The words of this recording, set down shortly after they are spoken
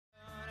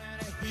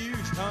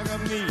hunk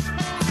of meat.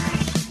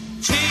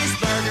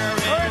 Cheeseburger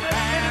and fries.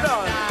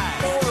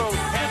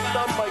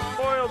 I'm Mike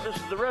Boyle. This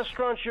is the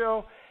Restaurant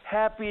Show.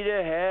 Happy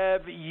to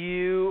have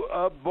you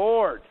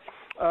aboard.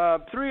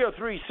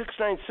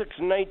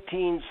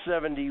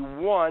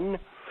 303-696-1971.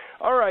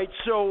 All right,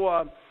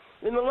 so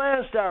in the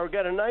last hour,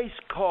 got a nice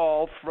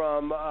call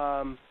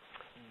from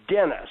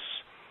Dennis,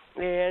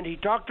 and he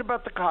talked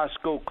about the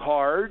Costco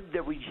card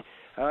that we.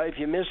 If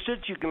you missed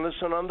it, you can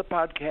listen on the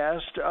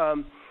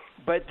podcast.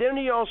 But then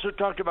he also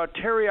talked about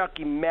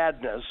Teriyaki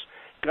Madness.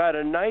 Got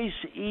a nice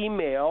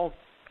email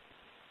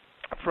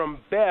from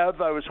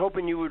Bev. I was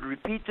hoping you would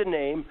repeat the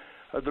name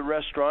of the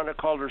restaurant a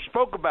caller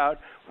spoke about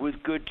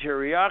with good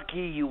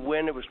teriyaki. You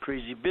win. It was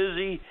crazy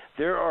busy.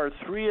 There are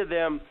 3 of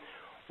them,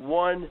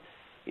 one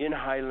in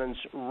Highlands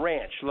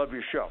Ranch. Love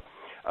your show.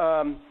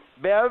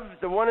 Bev,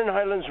 the one in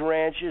Highlands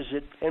Ranch is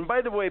it. And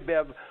by the way,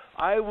 Bev,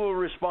 I will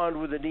respond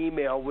with an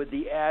email with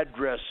the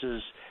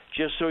addresses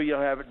just so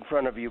you'll have it in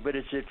front of you. But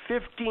it's at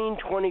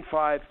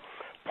 1525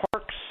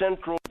 Park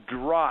Central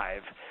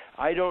Drive.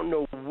 I don't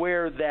know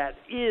where that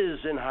is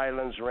in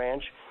Highlands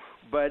Ranch,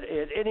 but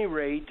at any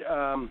rate,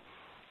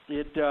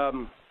 it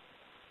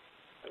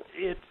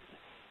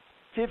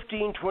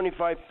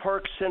 1525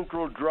 Park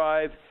Central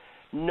Drive,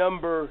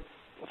 number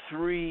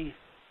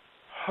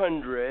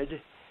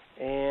 300,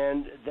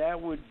 and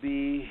that would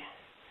be.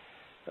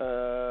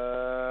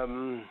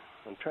 I'm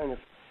trying to.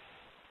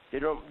 They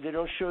don't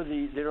show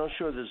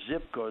the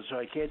zip code, so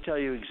I can't tell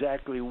you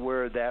exactly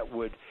where that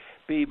would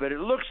be. But it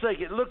looks like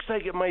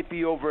it might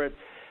be over at,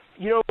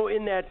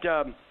 in that,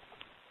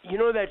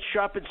 that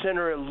shopping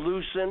center at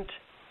Lucent,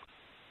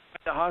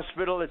 the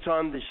hospital. It's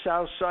on the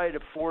south side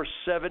of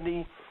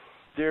 470.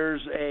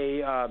 There's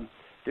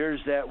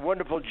that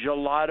wonderful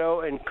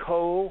Gelato and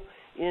Co.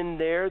 in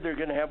there. They're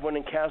going to have one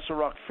in Castle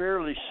Rock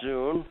fairly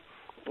soon.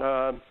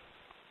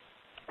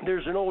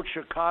 There's an old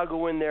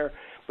Chicago in there,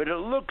 but it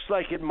looks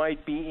like it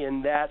might be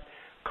in that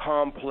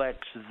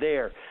complex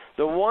there.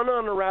 The one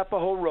on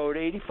Arapahoe Road,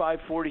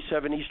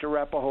 8547 East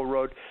Arapahoe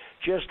Road,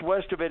 just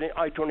west of it,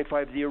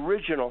 I-25, the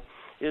original,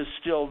 is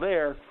still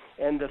there,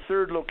 and the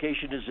third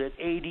location is at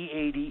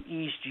 8080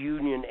 East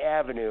Union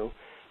Avenue,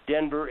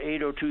 Denver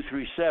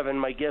 80237.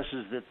 My guess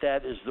is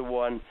that is the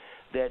one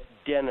that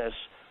Dennis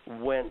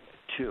went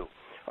to.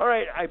 All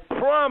right, I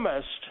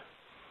promised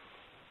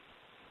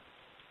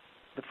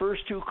the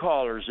first 2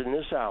 callers in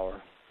this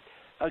hour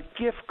a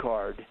gift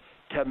card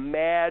to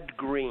Mad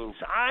Greens.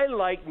 I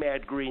like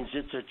Mad Greens.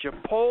 It's a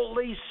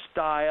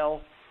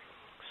Chipotle-style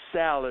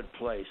salad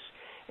place.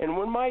 And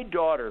when my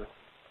daughter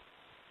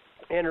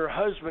and her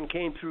husband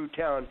came through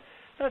town,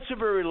 not so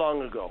very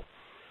long ago,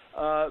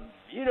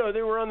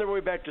 they were on their way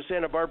back to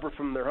Santa Barbara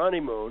from their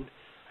honeymoon.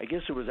 I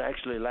guess it was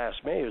actually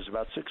last May. It was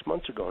about 6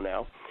 months ago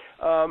now.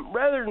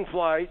 Rather than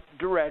fly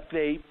direct,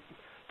 they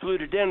flew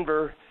to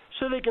Denver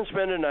so they can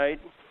spend a night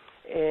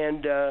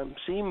and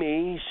see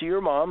me, see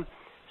your mom,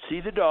 see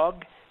the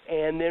dog,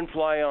 and then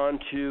fly on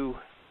to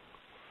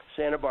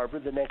Santa Barbara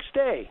the next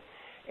day.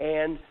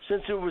 And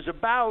since it was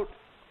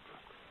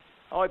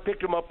I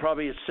picked them up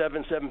probably at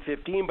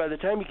 7:15. By the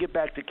time you get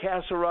back to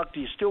Castle Rock, do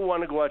you still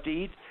want to go out to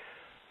eat?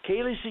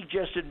 Kaylee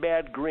suggested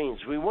Mad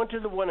Greens. We went to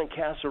the one in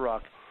Castle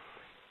Rock,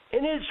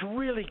 and it's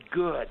really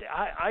good.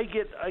 I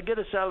get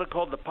a salad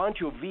called the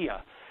Pancho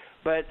Villa,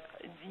 but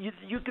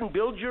you can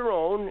build your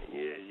own,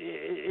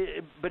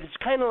 but it's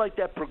kind of like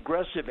that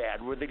Progressive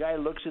ad where the guy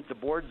looks at the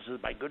board and says,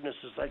 my goodness,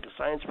 it's like a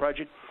science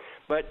project.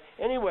 But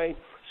anyway,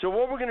 so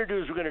what we're going to do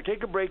is we're going to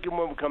take a break, and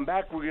when we come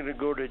back, we're going to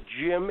go to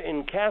Jim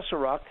in Castle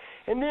Rock,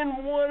 and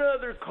then one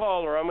other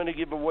caller. I'm going to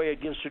give away a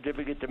gift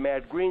certificate to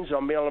Mad Greens.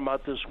 I'll mail them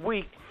out this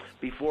week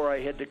before I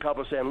head to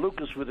Cabo San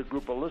Lucas with a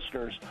group of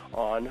listeners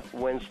on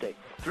Wednesday.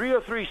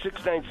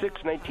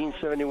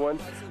 303-696-1971.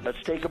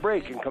 Let's take a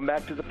break and come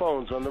back to the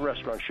phones on The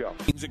Restaurant Show.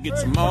 Get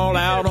them all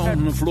out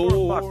on the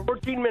floor.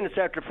 14 minutes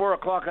after 4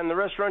 o'clock on The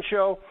Restaurant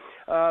Show.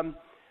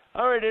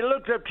 All right, I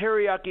looked up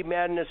Teriyaki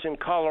Madness in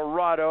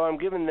Colorado. I'm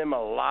giving them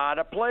a lot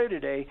of play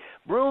today.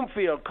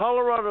 Broomfield,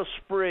 Colorado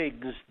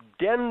Springs,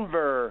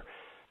 Denver,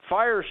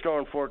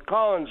 Firestone, Fort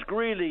Collins,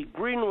 Greeley,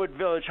 Greenwood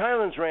Village,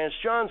 Highlands Ranch,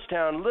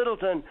 Johnstown,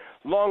 Littleton,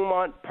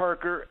 Longmont,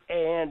 Parker,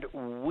 and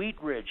Wheat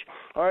Ridge.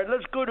 All right,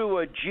 let's go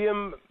to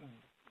Jim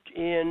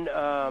in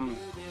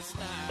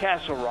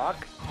Castle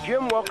Rock.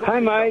 Jim, welcome.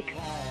 Hi, Mike.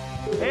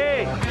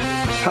 Hey.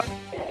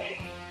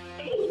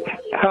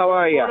 How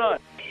are you? Hold on.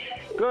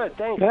 Good,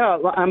 thanks. Yeah,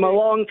 I'm a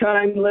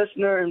long-time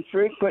listener and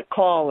frequent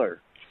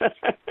caller.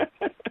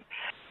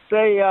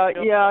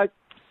 I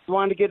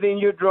wanted to get in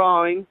your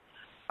drawing.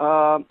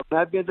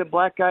 I've been to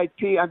Black Eyed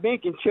Peas. I'm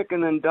making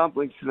chicken and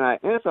dumplings tonight.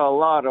 It's a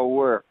lot of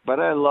work, but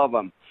I love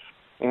them.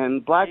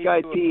 And Black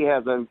Eyed Peas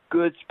has a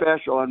good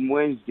special on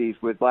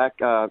Wednesdays with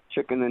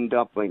chicken and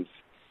dumplings.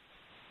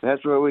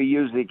 That's where we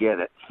usually get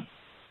it.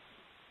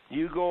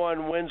 You go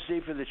on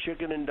Wednesday for the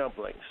chicken and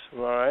dumplings,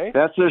 all right?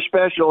 That's their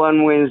special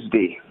on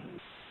Wednesday.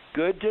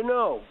 Good to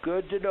know.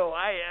 Good to know.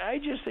 I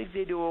just think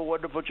they do a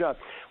wonderful job.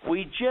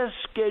 We just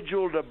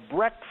scheduled a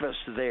breakfast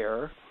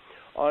there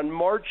on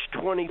March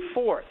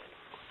 24th.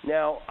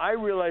 Now, I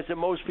realize that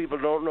most people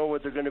don't know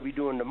what they're going to be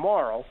doing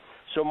tomorrow,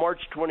 so March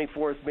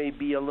 24th may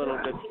be a little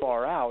bit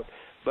far out,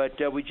 but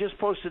we just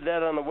posted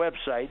that on the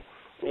website,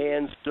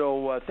 and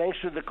so thanks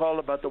for the call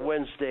about the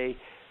Wednesday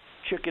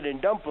chicken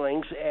and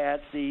dumplings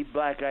at the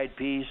Black Eyed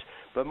Peas.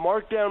 But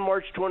mark down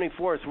March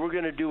 24th, we're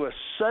going to do a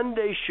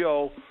Sunday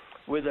show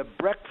with a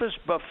breakfast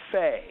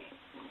buffet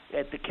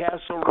at the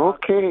Castle Rock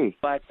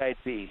Black Eyed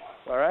Peas.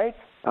 All right?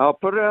 I'll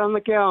put it on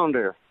the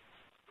calendar.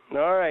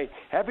 All right.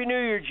 Happy New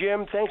Year,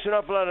 Jim. Thanks an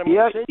awful lot. Have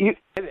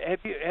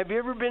you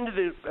ever been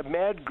to the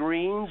Mad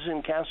Greens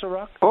in Castle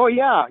Rock? Oh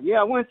yeah,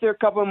 I went there a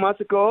couple of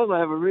months ago.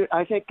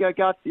 I think I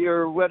got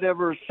your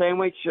whatever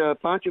sandwich,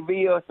 pancho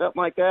villa or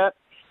something like that,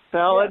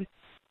 salad.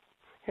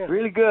 Yeah.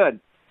 Really good.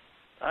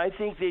 I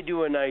think they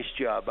do a nice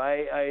job.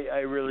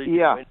 I really do.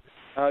 Yeah.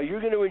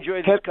 You're going to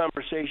enjoy this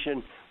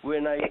conversation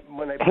when I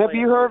Have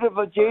you heard of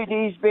a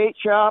JD's Bait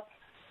Shop?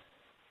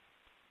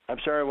 I'm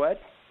sorry, what?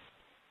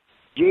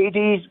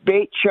 JD's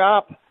Bait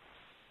Shop.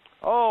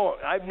 Oh,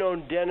 I've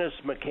known Dennis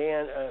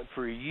McCann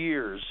for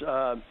years.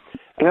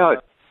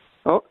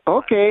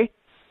 Okay.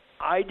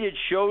 I did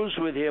shows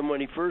with him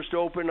when he first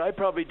opened. I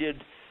probably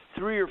did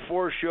 3 or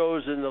 4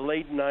 shows in the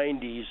late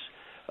 90s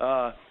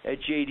at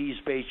JD's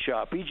Bait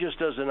Shop. He just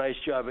does a nice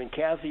job. And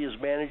Kathy, his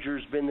manager,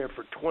 has been there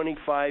for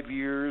 25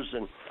 years,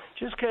 and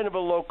just kind of a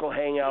local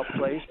hangout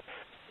place.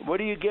 What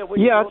do you get when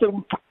you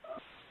go?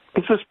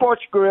 It's a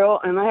sports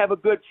grill, and I have a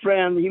good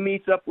friend. He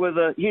meets up with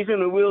he's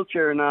in a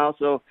wheelchair now,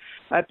 so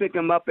I pick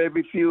him up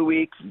every few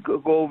weeks,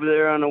 go over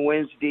there on a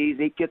Wednesdays.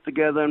 They get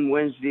together on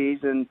Wednesdays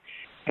and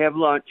have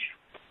lunch.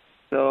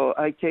 So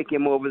I take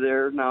him over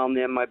there now and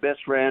then, my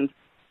best friend.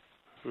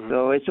 Mm-hmm.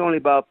 So it's only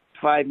about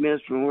 5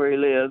 minutes from where he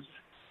lives.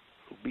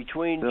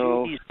 Between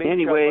JD's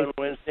Bait Shop on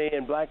Wednesday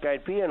and Black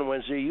Eyed Pea on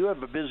Wednesday, you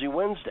have a busy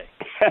Wednesday.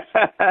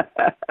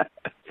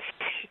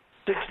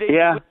 6 days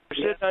a week,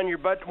 you're sitting on your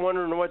butt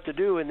wondering what to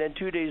do, and then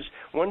 2 days,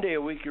 1 day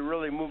a week, you're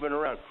really moving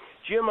around.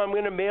 Jim, I'm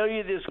going to mail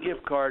you this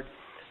gift card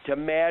to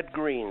Mad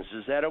Greens.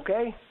 Is that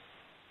okay?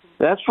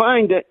 That's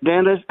fine,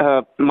 Dennis.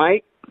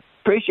 Mike,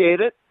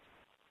 appreciate it.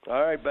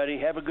 All right, buddy.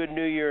 Have a good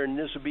New Year, and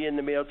this will be in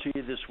the mail to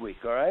you this week,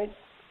 all right?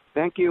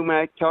 Thank you,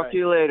 Mike. Talk to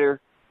you later.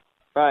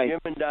 Bye. Jim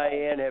and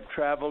Diane have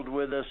traveled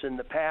with us in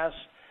the past.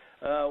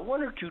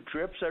 1 or 2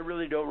 trips, I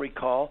really don't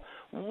recall.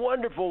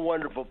 Wonderful,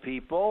 wonderful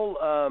people.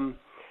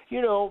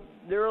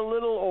 They're a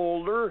little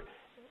older,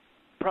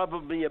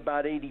 probably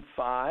about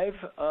 85.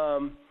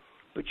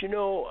 But,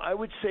 I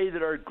would say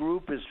that our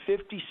group is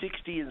 50,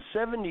 60, and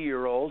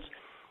 70-year-olds,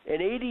 and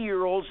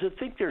 80-year-olds that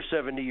think they're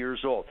 70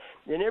 years old.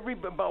 And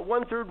about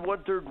one-third,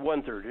 one-third,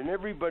 one-third. And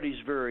everybody's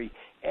very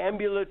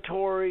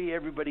ambulatory.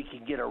 Everybody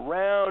can get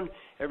around.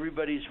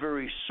 Everybody's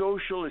very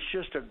social. It's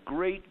just a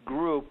great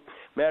group.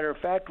 Matter of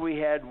fact, we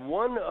had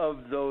one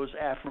of those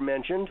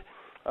aforementioned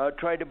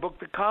try to book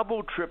the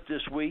Cabo trip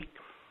this week.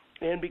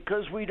 And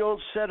because we don't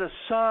set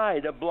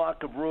aside a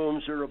block of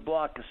rooms or a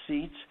block of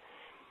seats,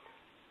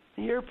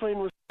 the airplane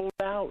was sold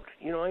out.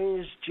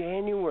 It's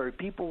January.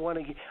 People want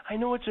to get... I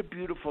know it's a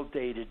beautiful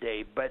day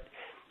today, but,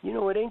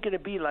 it ain't going to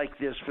be like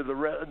this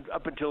for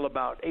up until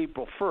about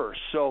April 1st.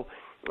 So,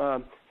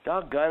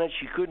 doggone it,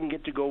 she couldn't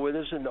get to go with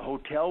us, and the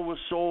hotel was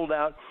sold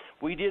out.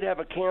 We did have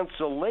a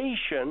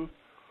cancellation.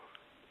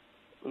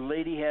 The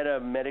lady had a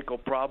medical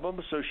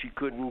problem, so she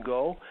couldn't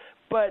go.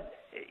 But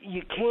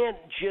you can't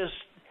just...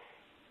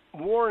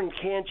 Warren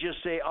can't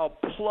just say, I'll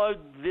plug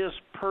this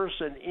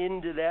person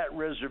into that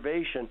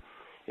reservation.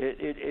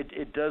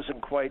 It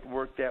doesn't quite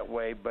work that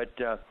way. But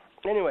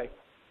anyway,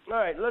 all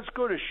right, let's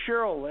go to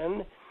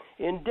Sherilyn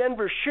in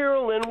Denver.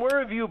 Sherilyn,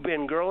 where have you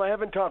been, girl? I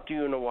haven't talked to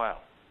you in a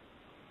while.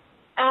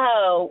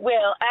 Oh,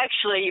 well,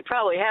 actually, you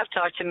probably have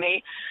talked to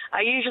me.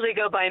 I usually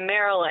go by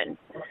Marilyn.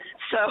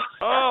 So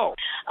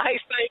I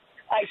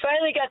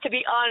finally got to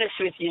be honest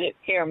with you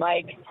here,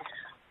 Mike.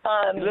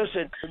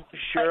 Listen,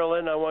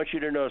 Sherilyn, I want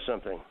you to know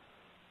something.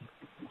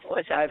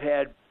 What's that? I've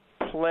had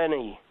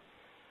plenty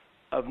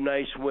of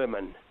nice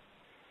women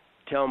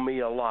tell me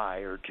a lie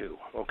or two,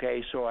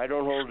 okay? So I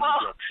don't hold it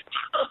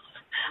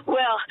against.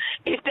 Well,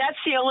 if that's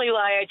the only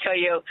lie I tell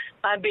you,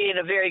 I'm being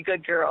a very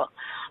good girl.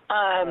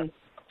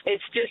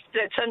 It's just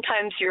that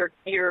sometimes your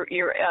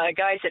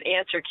guys that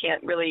answer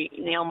can't really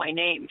nail my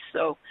name,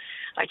 so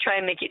I try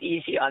and make it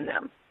easy on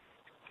them.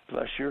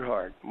 Bless your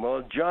heart.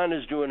 Well, John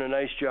is doing a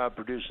nice job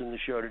producing the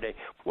show today.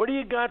 What do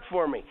you got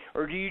for me?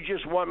 Or do you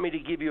just want me to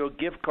give you a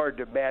gift card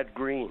to Mad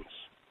Greens?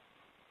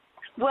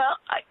 Well,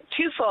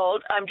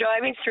 twofold. I'm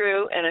driving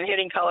through, and I'm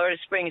hitting Colorado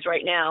Springs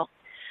right now.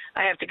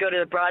 I have to go to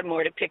the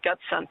Broadmoor to pick up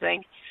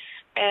something.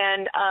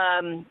 And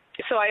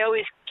so I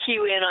always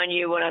cue in on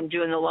you when I'm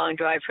doing the long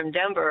drive from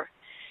Denver.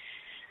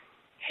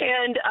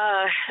 And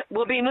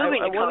we'll be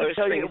moving to Colorado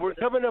Springs. We're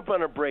coming up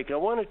on a break. I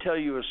want to tell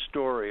you a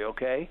story,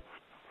 okay?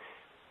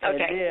 And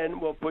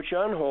then we'll put you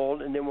on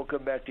hold, and then we'll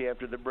come back to you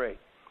after the break.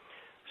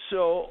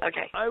 So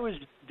I was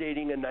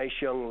dating a nice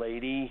young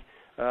lady.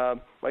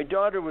 My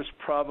daughter was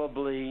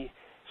probably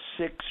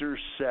 6 or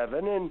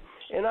 7,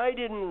 and I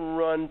didn't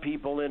run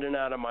people in and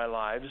out of my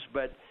lives,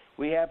 but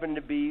we happened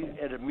to be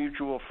at a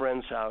mutual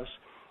friend's house,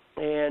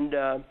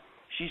 and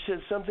she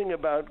said something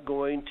about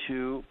going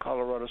to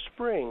Colorado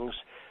Springs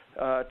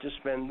to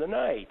spend the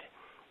night.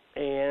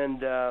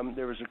 And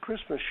there was a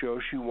Christmas show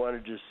she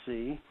wanted to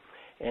see,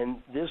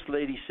 and this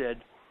lady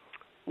said,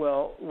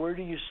 well, where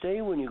do you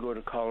stay when you go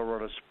to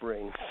Colorado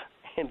Springs?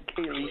 And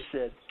Kaylee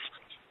said,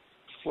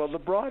 well, the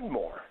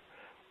Broadmoor.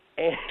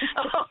 And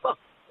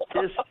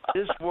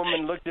this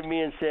woman looked at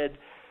me and said,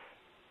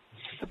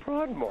 the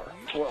Broadmoor.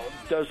 Well,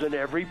 doesn't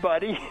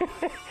everybody?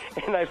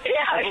 And I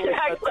exactly.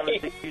 thought that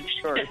was a huge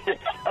story.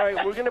 All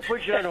right, we're going to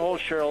put you on hold,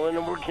 Cheryl,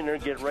 and we're going to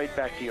get right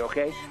back to you,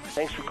 okay?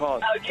 Thanks for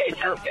calling. Okay,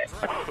 sounds good.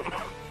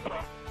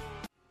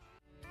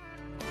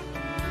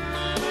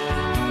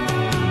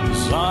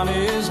 Sun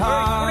is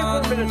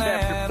high. 24 minutes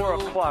after 4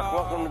 o'clock.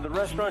 Welcome to the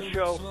Restaurant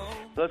Show.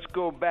 Let's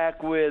go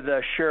back with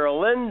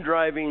Cheryl Lynn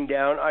driving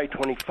down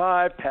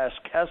I-25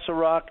 past Castle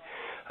Rock.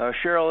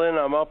 Cheryl Lynn,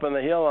 I'm up on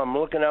the hill. I'm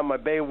looking out my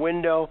bay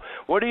window.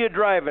 What are you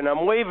driving?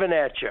 I'm waving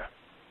at you.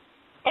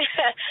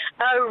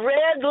 A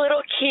red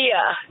little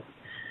Kia.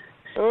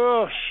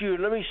 Oh, shoot.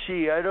 Let me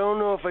see. I don't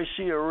know if I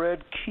see a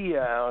red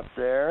Kia out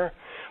there.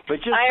 But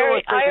just I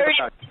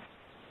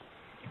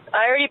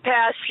already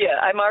passed you.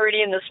 I'm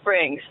already in the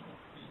Springs.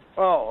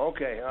 Oh,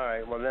 okay. All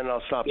right. Well, then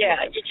I'll stop.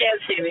 Yeah, you can't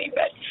see me,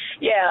 but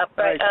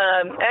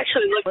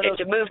actually looking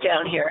to move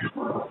down here.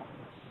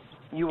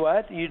 You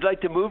what? You'd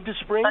like to move to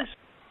Springs?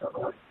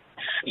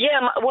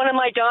 Yeah, one of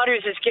my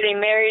daughters is getting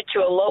married to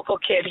a local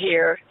kid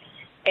here,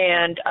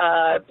 and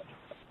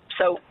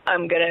so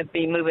I'm going to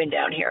be moving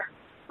down here.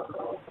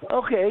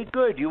 Okay,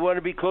 good. You want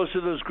to be close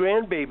to those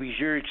grandbabies.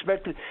 You're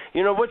expected.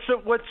 You know, what's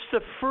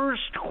the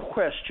first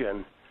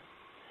question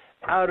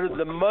out of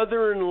the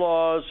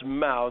mother-in-law's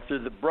mouth or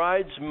the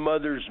bride's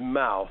mother's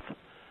mouth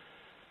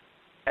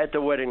at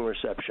the wedding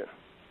reception?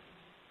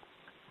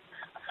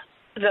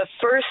 The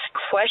first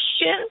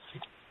question?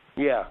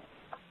 Yeah.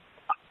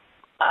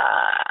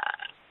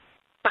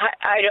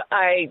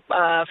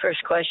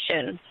 First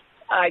question.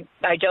 I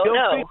don't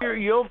know.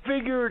 You'll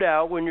figure it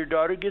out when your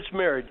daughter gets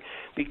married,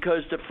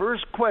 because the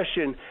first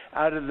question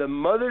out of the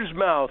mother's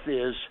mouth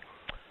is,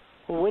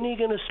 well, when are you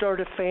going to start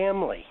a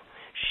family?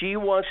 She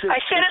wants to. I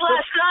said it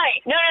last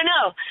night.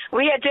 No.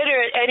 We had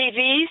dinner at Eddie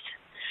V's,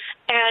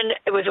 and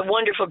it was a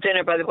wonderful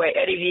dinner, by the way.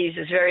 Eddie V's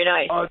is very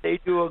nice. Oh, they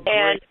do a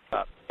great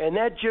job. And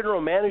that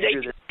general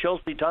manager, that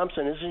Chelsea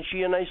Thompson, isn't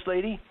she a nice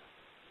lady?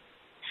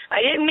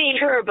 I didn't meet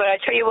her, but I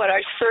tell you what,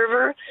 our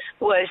server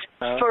was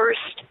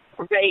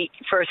first-rate,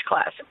 first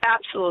class.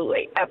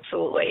 Absolutely.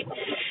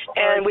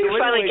 And we were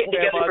finally getting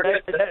together for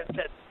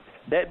Christmas.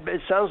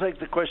 It sounds like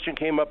the question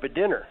came up at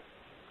dinner.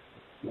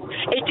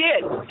 It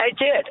did,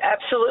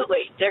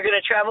 absolutely. They're going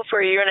to travel for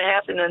a year and a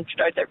half and then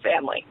start their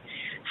family.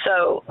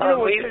 So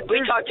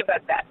we talked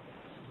about that.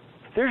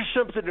 There's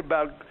something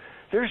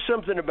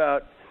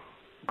about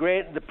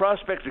the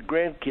prospect of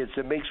grandkids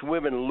that makes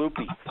women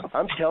loopy.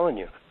 I'm telling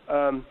you.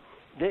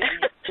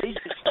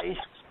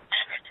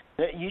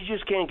 You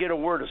just can't get a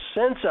word of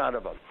sense out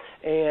of them.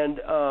 And,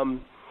 I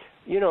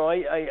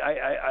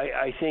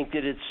think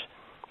that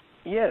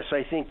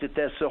I think that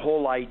that's the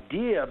whole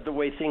idea of the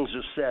way things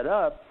are set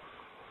up,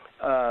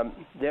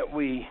 that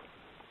we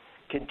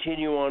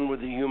continue on with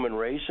the human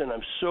race. And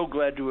I'm so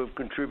glad to have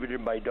contributed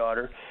my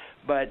daughter.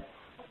 But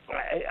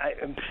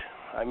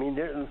I mean,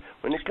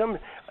 when it comes,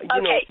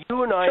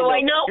 you and I. So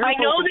I know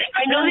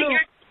that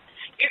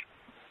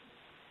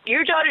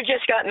your daughter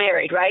just got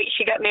married, right?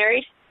 She got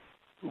married?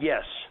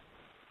 Yes.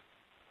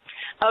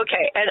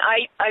 Okay, and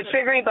I'm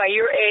figuring by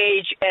your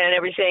age and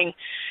everything,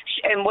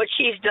 and what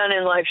she's done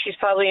in life, she's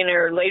probably in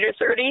her later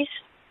 30s?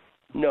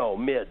 No,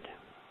 mid.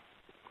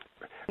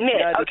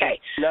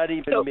 Okay. Not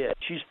even mid.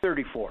 She's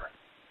 34.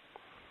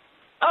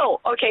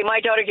 Oh, okay.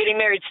 My daughter getting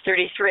married is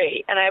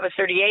 33, and I have a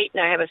 38,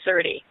 and I have a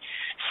 30.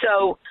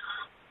 So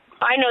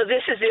I know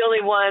this is the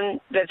only one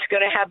that's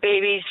going to have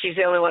babies. She's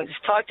the only one that's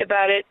talked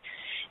about it.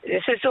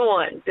 This is the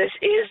one. This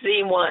is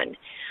the one.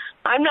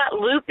 I'm not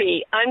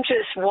loopy. I'm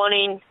just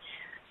wanting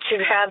to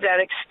have that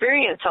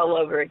experience all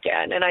over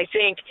again. And I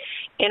think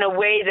in a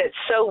way that's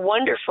so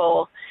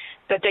wonderful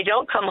that they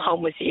don't come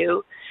home with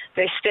you.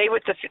 They stay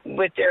with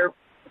their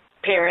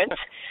parents,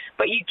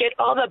 but you get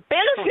all the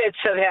benefits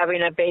of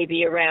having a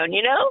baby around,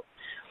 you know?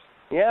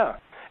 Yeah.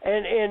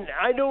 And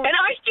I don't. And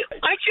aren't you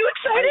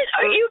excited?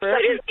 Are you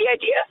excited at the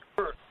idea?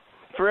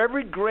 For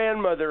every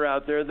grandmother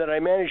out there that I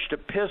managed to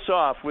piss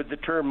off with the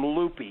term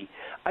loopy,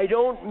 I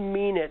don't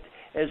mean it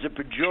as a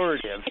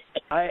pejorative.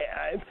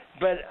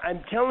 But I'm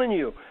telling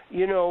you,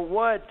 you know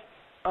what?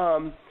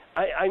 I'm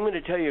going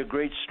to tell you a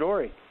great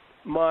story.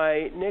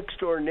 My next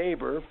door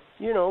neighbor,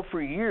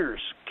 for years,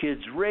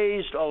 kids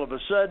raised, all of a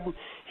sudden,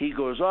 he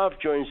goes off,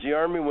 joins the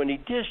Army. When he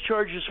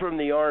discharges from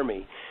the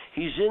Army,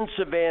 he's in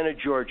Savannah,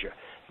 Georgia.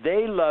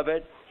 They love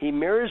it. He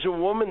marries a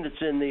woman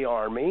that's in the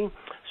Army,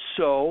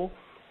 so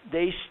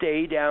they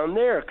stay down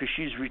there because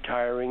she's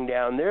retiring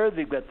down there.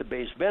 They've got the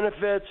base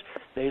benefits.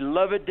 They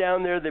love it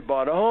down there. They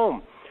bought a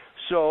home.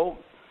 So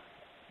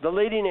the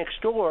lady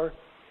next door,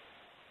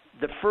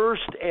 the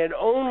first and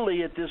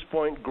only at this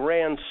point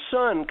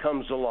grandson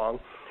comes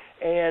along,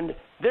 and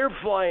they're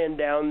flying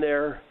down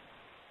there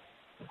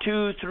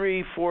 2,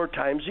 3, 4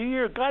 times a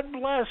year. God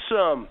bless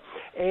them.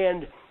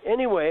 And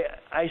anyway,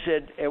 I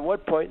said, at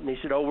what point? And they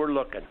said, oh, we're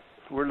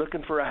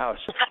looking for a house.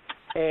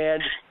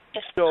 And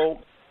so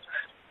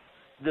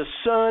the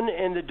son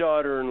and the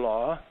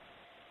daughter-in-law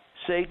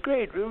say,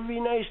 great, it would be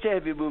nice to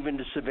have you move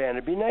into Savannah.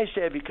 It'd be nice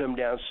to have you come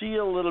down, see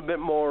you a little bit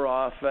more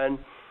often.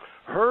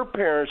 Her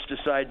parents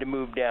decide to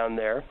move down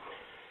there.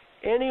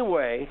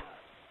 Anyway,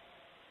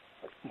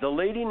 the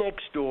lady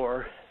next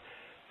door,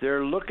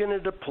 they're looking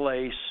at a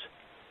place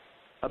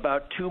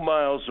about 2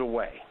 miles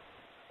away,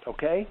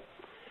 okay?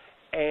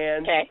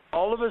 And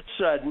all of a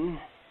sudden,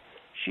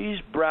 she's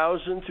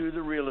browsing through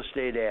the real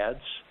estate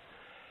ads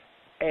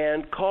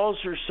and calls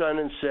her son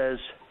and says,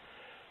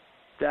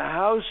 the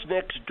house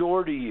next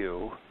door to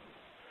you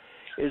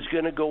is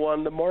going to go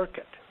on the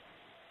market.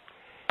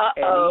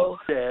 Uh-oh.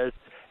 And he says,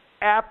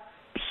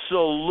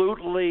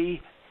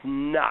 absolutely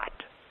not.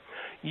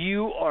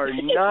 You are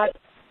not.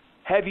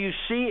 If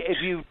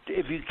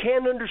you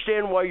can't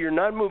understand why you're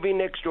not moving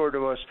next door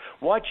to us,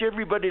 watch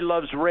Everybody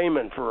Loves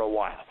Raymond for a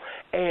while.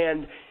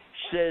 And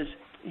says,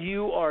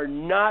 you are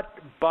not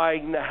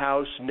buying the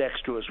house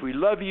next to us. We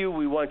love you.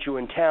 We want you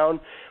in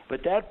town.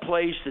 But that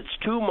place that's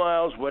 2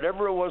 miles,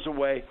 whatever it was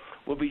away,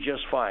 will be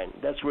just fine.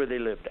 That's where they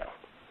live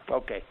now.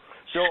 Okay.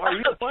 So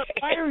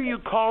why are you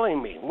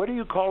calling me? What are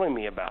you calling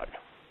me about?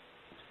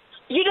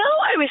 You know,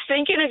 I was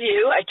thinking of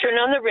you. I turned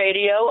on the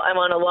radio. I'm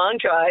on a long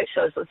drive,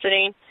 so I was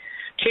listening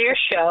to your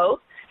show.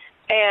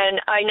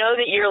 And I know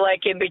that you're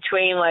like in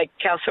between like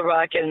Castle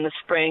Rock and the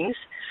Springs.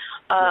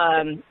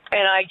 And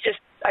I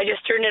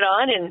just turned it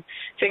on and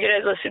figured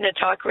I'd listen to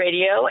talk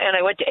radio. And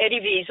I went to Eddie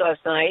V's last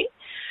night.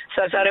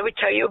 So I thought I would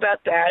tell you about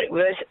that. It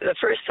was the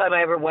first time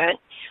I ever went.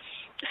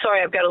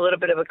 Sorry, I've got a little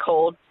bit of a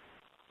cold.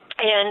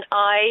 And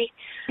I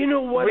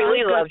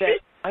really loved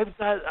it.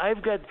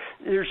 I've got,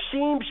 there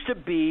seems to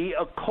be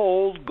a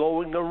cold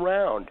going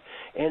around.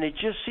 And it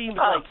just seems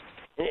like,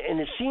 and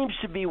it seems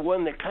to be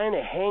one that kind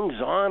of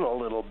hangs on a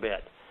little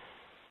bit.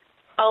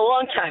 A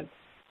long time.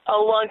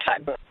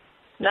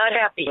 Not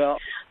happy. Well,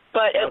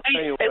 but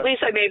at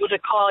least I'm able to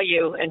call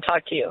you and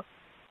talk to you.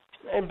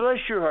 And bless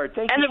your heart.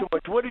 Thank you so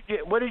much. What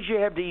did you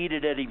have to eat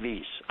at Eddie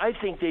V's? I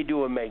think they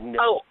do a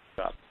magnificent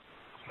job.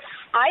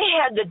 I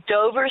had the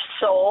Dover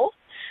sole,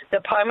 the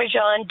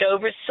Parmesan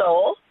Dover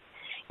sole.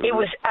 Mm-hmm. It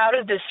was out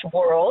of this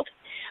world.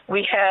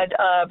 We had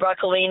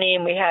broccolini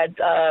and we had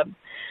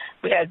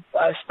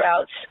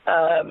sprouts,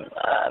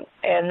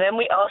 and then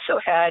we also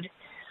had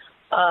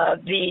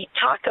the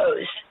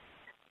tacos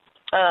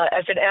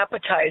as an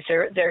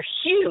appetizer. They're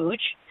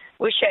huge.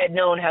 Wish I had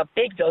known how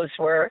big those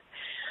were.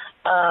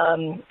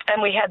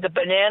 And we had the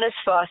bananas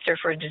Foster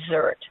for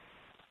dessert.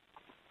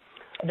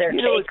 They're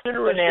it's interesting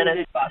bananas that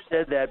you Foster.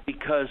 said that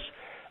because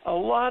a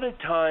lot of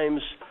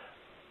times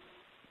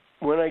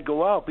when I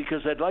go out,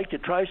 because I'd like to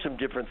try some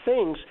different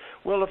things,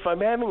 well, if I'm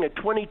having a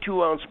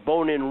 22-ounce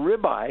bone-in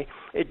ribeye,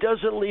 it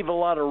doesn't leave a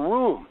lot of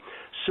room.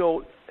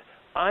 So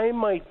I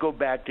might go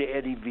back to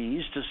Eddie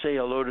V's to say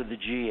hello to the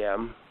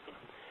GM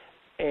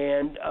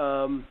and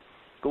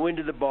go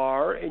into the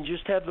bar and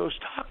just have those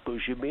tacos.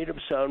 You made them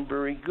sound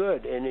very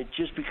good, and it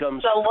just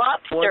becomes... The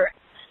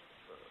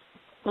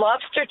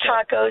lobster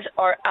tacos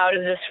are out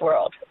of this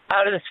world.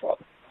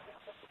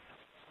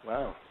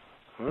 Wow.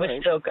 All it was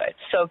right.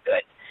 so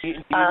good. Do you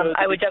know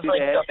I would definitely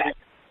go back.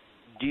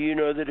 Do you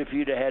know that if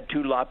you'd have had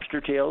 2 lobster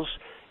tails,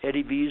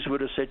 Eddie V's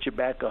would have set you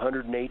back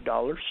 $108?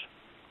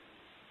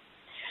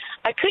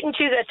 I couldn't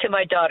do that to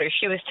my daughter.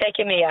 She was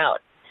taking me out.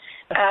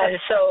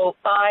 So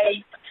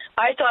I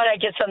thought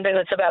I'd get something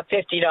that's about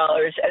 $50,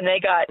 and they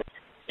got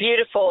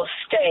beautiful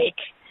steak.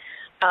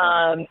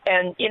 And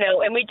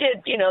we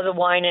did, the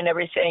wine and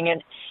everything,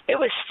 and it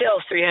was still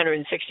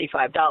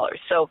 $365.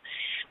 So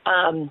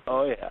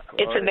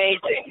it's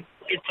amazing.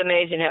 It's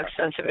amazing how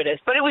expensive it is.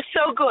 But it was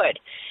so good.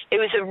 It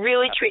was a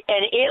really treat,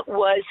 and it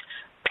was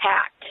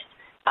packed.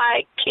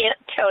 I can't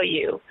tell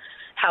you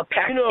how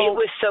packed. It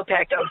was so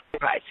packed. I was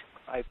surprised.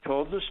 I've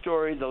told the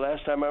story. The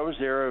last time I was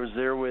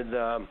there with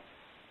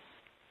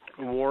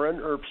Warren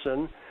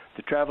Erbsen,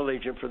 the travel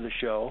agent for the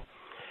show,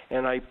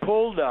 and I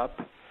pulled up,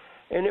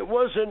 and it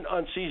wasn't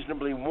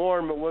unseasonably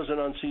warm. It wasn't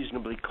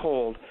unseasonably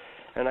cold.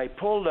 And I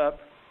pulled up,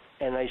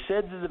 and I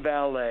said to the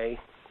valet,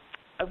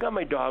 I've got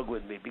my dog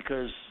with me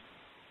because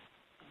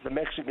the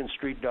Mexican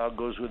street dog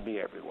goes with me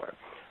everywhere.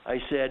 I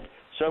said,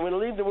 so I'm going to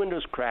leave the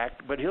windows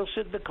cracked, but he'll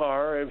sit in the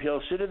car, and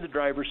he'll sit in the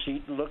driver's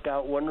seat and look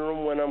out,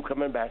 wondering when I'm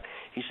coming back.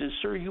 He says,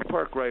 sir, you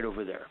park right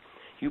over there.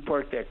 You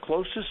park that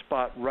closest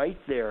spot right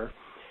there,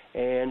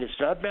 and it's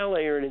not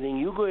valet or anything.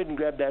 You go ahead and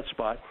grab that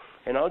spot,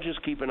 and I'll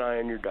just keep an eye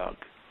on your dog.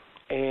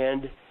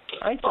 And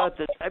I thought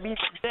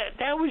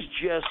that was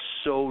just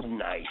so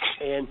nice.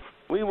 And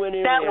we went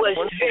in. That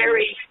was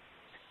very...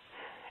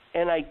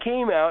 And I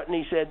came out, and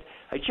he said,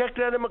 I checked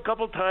on him a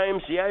couple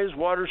times. Yeah, his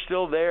water's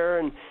still there,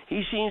 and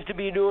he seems to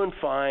be doing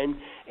fine.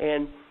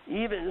 And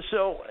even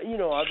so,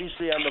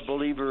 obviously I'm a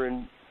believer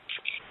in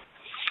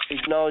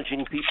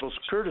acknowledging people's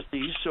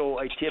courtesies, so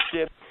I tipped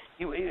him.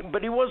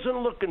 but he wasn't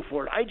looking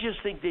for it. I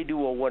just think they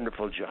do a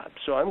wonderful job.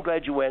 So I'm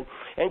glad you went.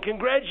 And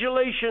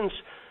congratulations,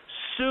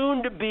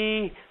 soon to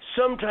be,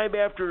 sometime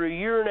after a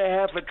year and a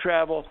half of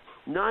travel,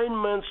 9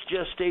 months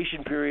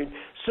gestation period,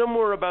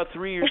 somewhere about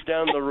 3 years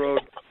down the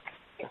road.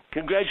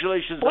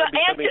 Congratulations well, on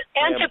becoming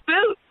and to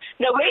boot.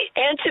 No, wait,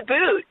 and to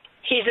boot,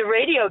 he's a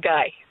radio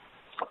guy.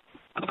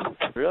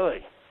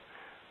 Really?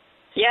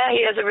 Yeah,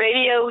 he has a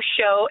radio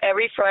show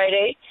every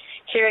Friday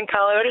here in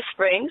Colorado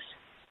Springs.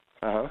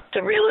 Uh-huh. It's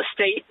a real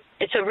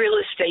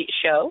estate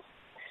show,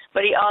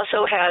 but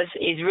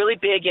he's really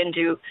big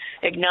into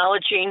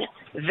acknowledging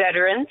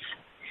veterans.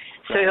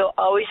 So he'll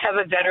always have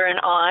a veteran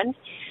on.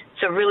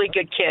 It's a really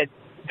good kid,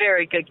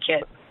 very good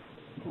kid.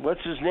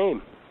 What's his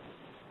name?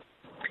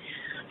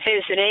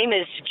 His name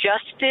is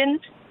Justin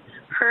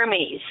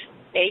Hermes,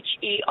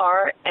 Hermes.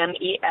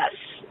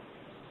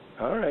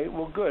 All right,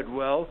 well, good.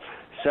 Well,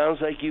 sounds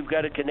like you've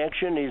got a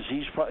connection.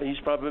 He's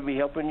probably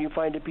helping you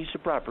find a piece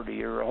of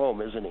property or a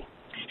home, isn't he?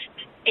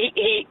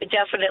 He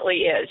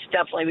definitely is.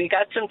 Definitely, we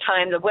got some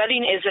time. The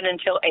wedding isn't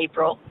until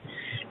April,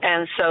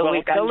 and so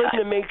we've got tell time.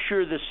 him to make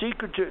sure the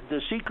secret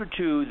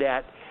to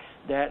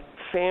that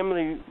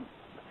family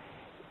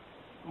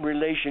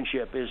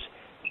relationship is.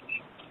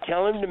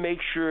 Tell him to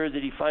make sure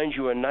that he finds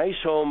you a nice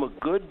home, a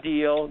good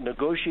deal,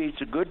 negotiates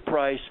a good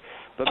price,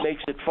 but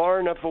makes it far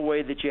enough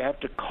away that you have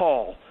to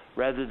call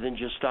rather than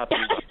just stop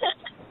and go.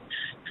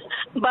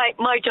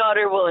 My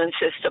daughter will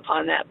insist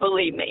upon that.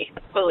 Believe me.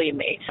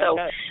 So,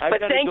 but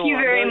thank you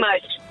very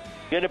much.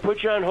 Going to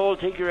put you on hold.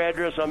 Take your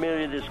address. I'll mail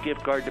you this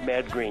gift card to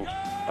Mad Greens.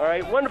 All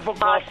right, wonderful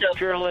call, awesome.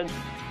 Sherilyn.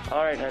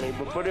 All right, honey,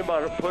 we'll put her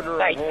on hold.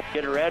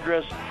 Get her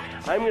address.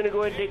 I'm going to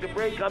go ahead and take a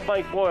break. I'm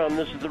Mike Boyle, and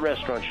this is the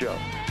Restaurant Show.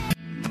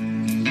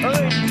 All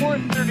right,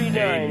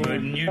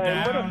 4:39.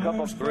 What a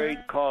couple of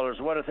great callers.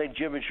 I want to thank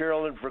Jim and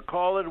Sherilyn for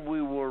calling.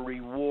 We will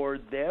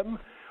reward them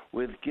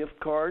with gift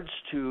cards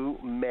to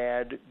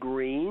Mad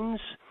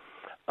Greens.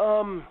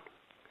 I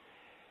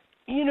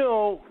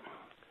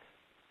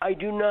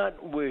do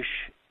not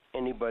wish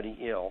anybody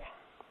ill,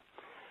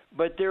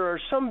 but there are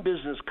some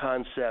business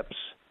concepts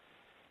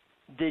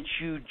that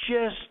you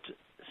just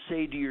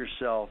say to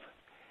yourself,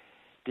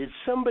 did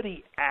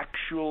somebody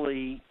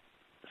actually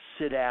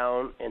sit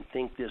down and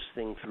think this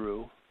thing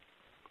through?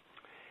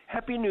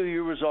 Happy New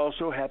Year was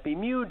also Happy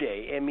Mew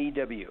Day,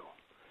 M-E-W,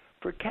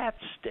 for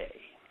Cats Day.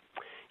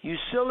 You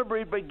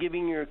celebrate by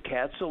giving your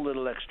cats a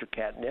little extra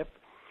catnip,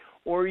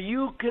 or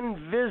you can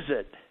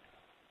visit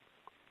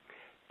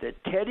the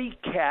Teddy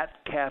Cat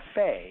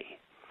Cafe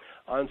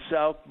on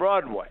South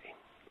Broadway.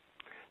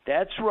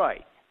 That's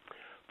right.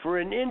 For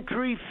an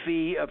entry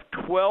fee of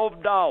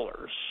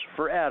 $12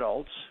 for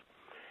adults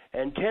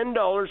and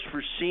 $10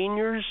 for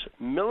seniors,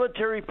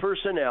 military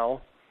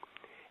personnel,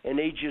 and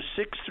ages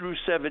 6 through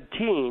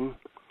 17,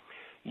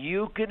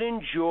 you can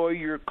enjoy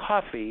your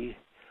coffee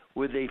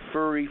with a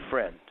furry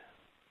friend.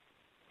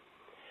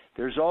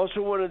 There's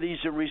also one of these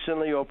that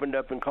recently opened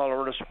up in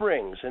Colorado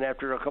Springs, and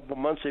after a couple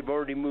months, they've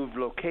already moved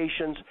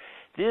locations.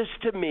 This,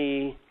 to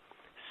me,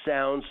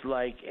 sounds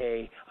like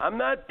I'm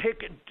not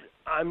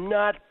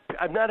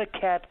a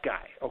cat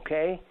guy,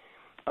 okay?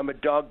 I'm a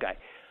dog guy.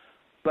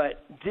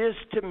 But this,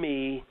 to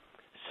me,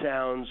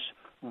 sounds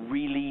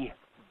really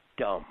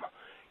dumb.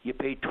 You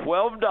pay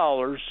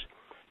 $12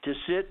 to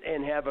sit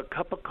and have a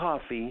cup of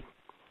coffee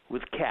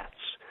with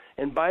cats.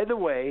 And by the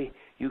way,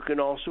 you can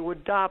also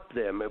adopt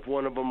them if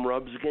one of them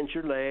rubs against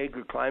your leg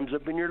or climbs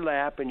up in your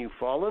lap and you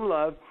fall in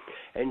love.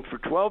 And for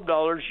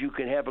 $12, you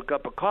can have a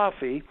cup of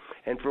coffee.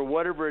 And for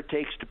whatever it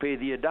takes to pay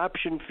the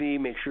adoption fee,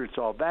 make sure it's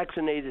all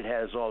vaccinated,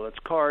 has all its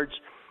cards,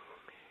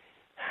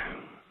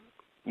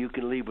 you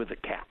can leave with a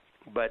cat.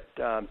 But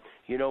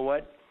you know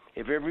what?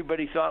 If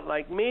everybody thought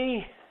like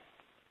me,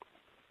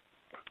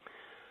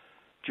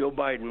 Joe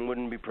Biden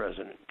wouldn't be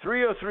president.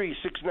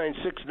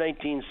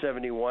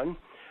 303-696-1971.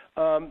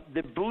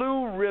 The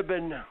Blue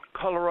Ribbon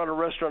Colorado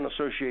Restaurant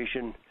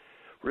Association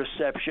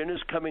reception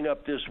is coming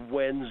up this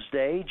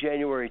Wednesday,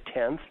 January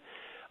 10th.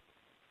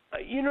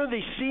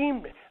 They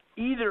seem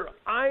either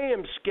I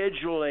am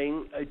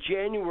scheduling a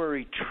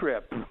January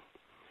trip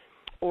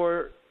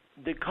or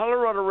the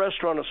Colorado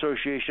Restaurant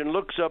Association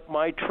looks up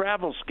my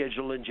travel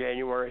schedule in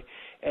January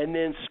and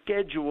then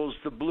schedules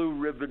the Blue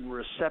Ribbon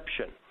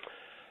reception.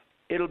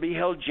 It'll be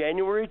held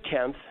January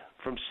 10th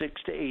from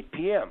 6 to 8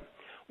 p.m.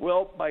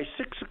 Well, by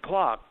 6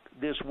 o'clock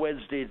this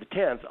Wednesday the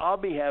 10th, I'll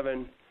be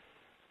having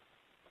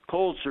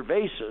cold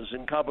cervezas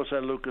in Cabo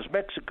San Lucas,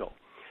 Mexico.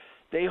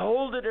 They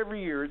hold it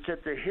every year. It's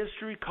at the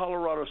History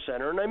Colorado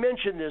Center, and I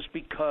mention this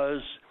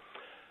because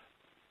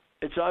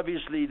it's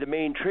obviously the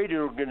main trade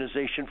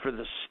organization for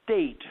the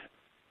state,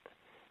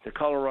 the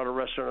Colorado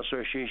Restaurant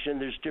Association.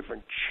 There's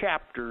different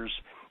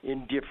chapters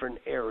in different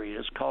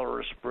areas,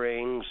 Colorado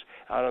Springs,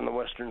 out on the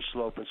western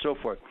slope, and so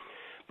forth.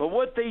 But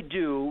what they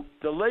do,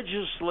 the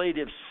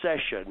legislative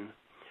session,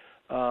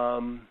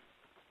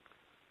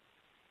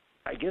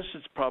 I guess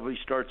it probably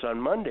starts on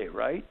Monday,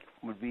 right?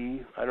 Would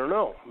be, I don't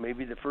know,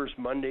 maybe the first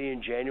Monday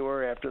in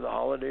January after the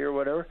holiday or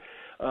whatever.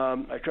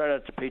 I try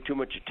not to pay too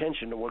much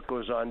attention to what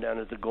goes on down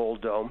at the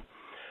Gold Dome.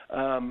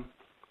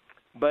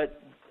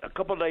 But a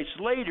couple nights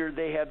later,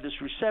 they have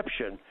this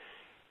reception.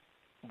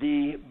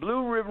 The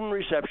Blue Ribbon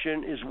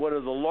Reception is one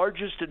of the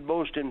largest and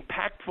most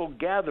impactful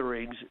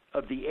gatherings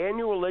of the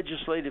annual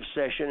legislative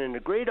session and a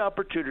great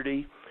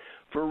opportunity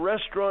for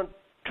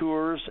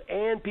restaurateurs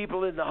and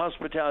people in the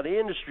hospitality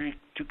industry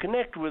to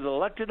connect with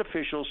elected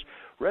officials,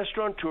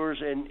 restaurateurs,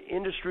 and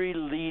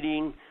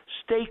industry-leading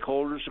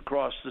stakeholders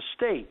across the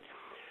state.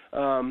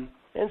 And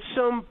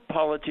some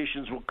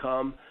politicians will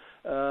come.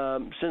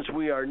 Since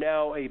we are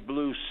now a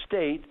blue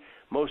state,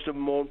 most of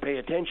them won't pay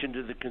attention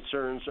to the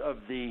concerns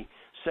of the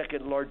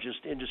second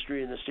largest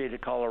industry in the state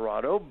of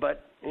Colorado,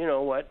 but you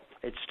know what?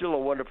 It's still a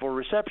wonderful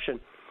reception.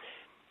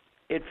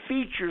 It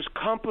features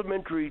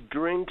complimentary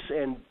drinks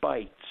and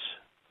bites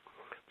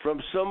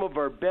from some of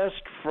our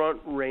best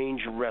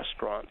front-range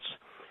restaurants.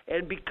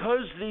 And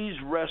because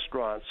these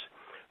restaurants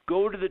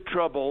go to the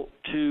trouble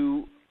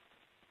to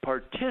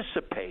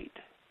participate,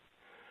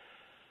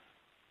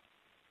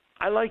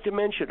 I like to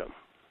mention them.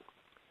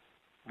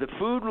 The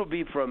food will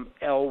be from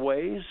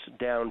Elway's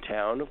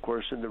downtown, of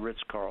course, in the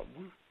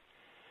Ritz-Carlton.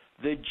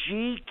 The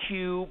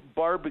GQ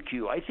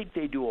Barbecue, I think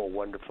they do a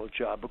wonderful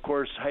job. Of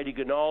course, Heidi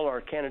Ganahl, our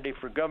candidate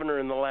for governor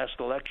in the last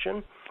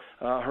election,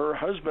 her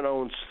husband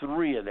owns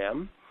 3 of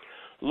them.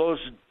 Los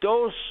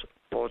Dos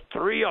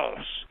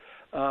Potrillos.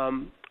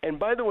 And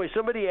by the way,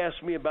 somebody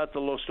asked me about the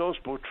Los Dos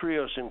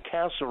Potrillos in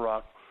Castle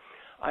Rock.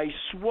 I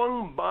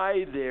swung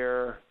by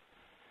there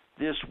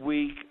this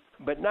week,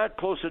 but not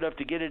close enough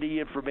to get any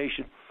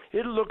information.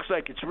 It looks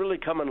like it's really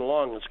coming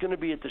along. It's going to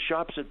be at the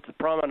shops at the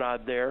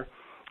Promenade there.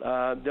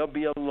 There'll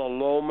be a La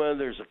Loma.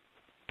 There's a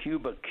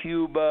Cuba,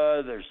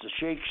 there's the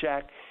Shake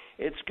Shack.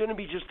 It's going to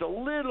be just a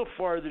little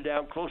farther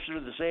down, closer to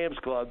the Sam's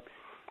Club,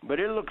 but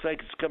it looks like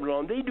it's coming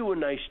along. They do a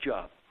nice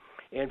job.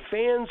 And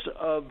fans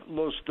of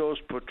Los Dos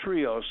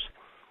Potrillos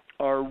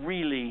are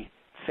really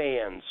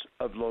fans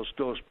of Los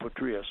Dos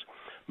Potrillos.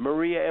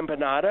 Maria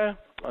Empanada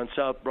on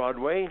South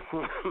Broadway.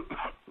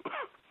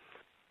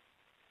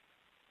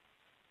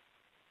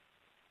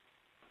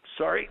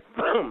 Sorry,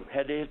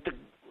 had to hit the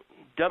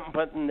dump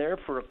button there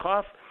for a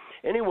cough.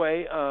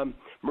 Anyway,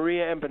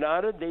 Maria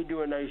Empanada, they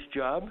do a nice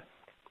job.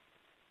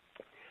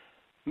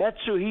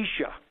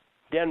 Matsuhisha,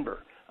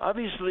 Denver.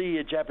 Obviously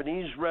a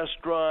Japanese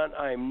restaurant.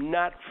 I'm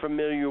not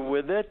familiar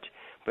with it,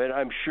 but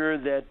I'm sure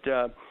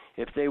that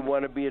if they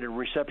want to be at a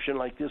reception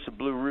like this, a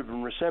Blue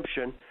Ribbon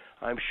reception,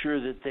 I'm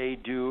sure that they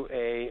do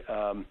a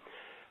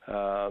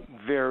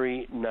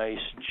very nice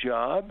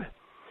job.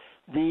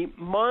 The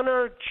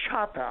Monarch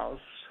Chop House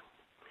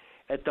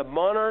at the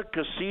Monarch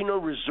Casino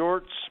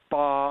Resort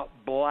Spa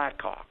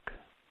Blackhawk.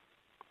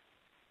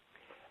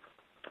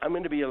 I'm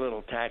going to be a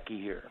little tacky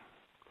here.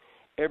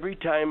 Every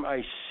time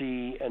I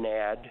see an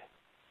ad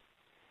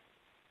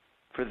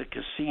for the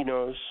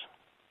casinos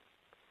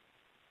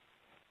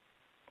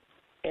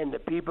and the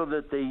people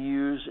that they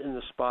use in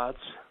the spots,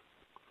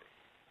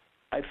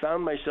 I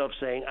found myself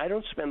saying, I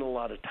don't spend a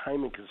lot of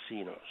time in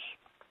casinos.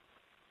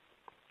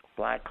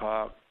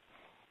 Blackhawk,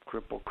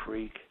 Cripple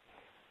Creek.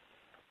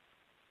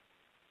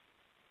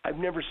 I've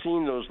never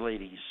seen those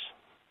ladies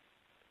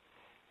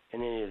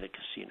in any of the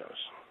casinos.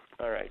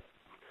 All right.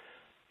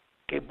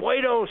 Que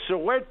bueno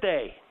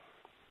suerte.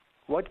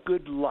 What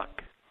good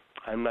luck.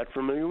 I'm not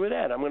familiar with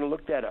that. I'm going to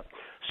look that up.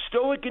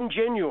 Stoic and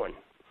Genuine.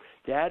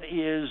 That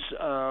is,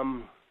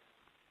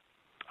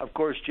 of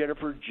course,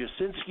 Jennifer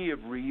Jasinski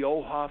of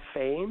Rioja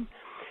fame.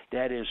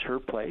 That is her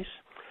place.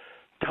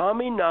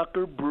 Tommy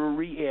Knocker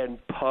Brewery and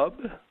Pub.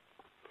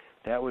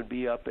 That would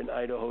be up in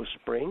Idaho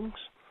Springs.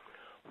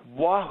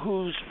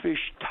 Wahoo's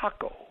Fish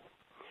Taco.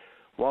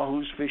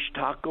 Wahoo's Fish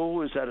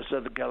Taco is out of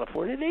Southern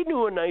California. They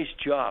do a nice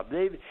job.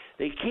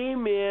 They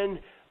came in,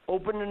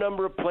 opened a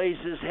number of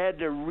places, had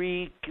to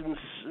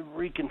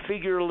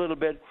reconfigure a little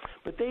bit,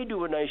 but they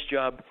do a nice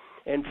job.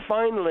 And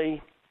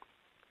finally,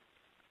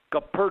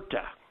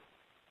 Coperta.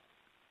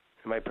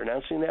 Am I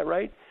pronouncing that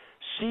right?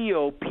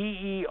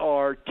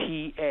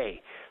 Coperta.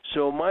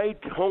 So my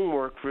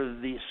homework for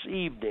this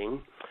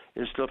evening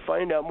is to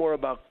find out more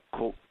about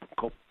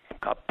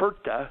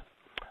Coperta,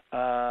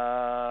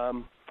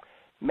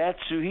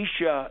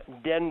 Matsuhisha,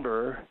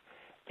 Denver,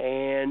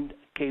 and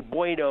Que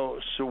Bueno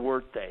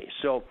Suerte.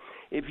 So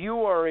if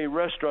you are a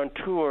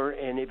restaurateur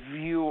and if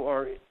you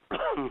are,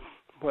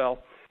 well,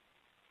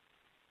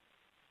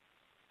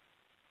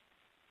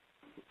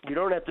 you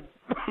don't have to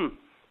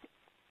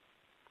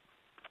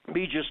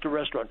be just a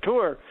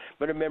restaurateur,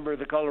 but a member of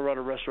the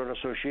Colorado Restaurant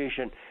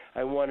Association.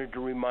 I wanted to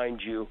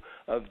remind you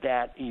of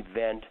that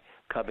event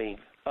coming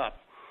up.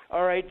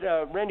 All right,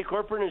 Randy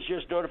Corcoran has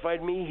just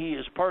notified me he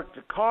has parked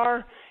the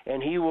car,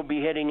 and he will be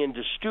heading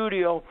into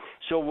studio,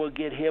 so we'll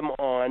get him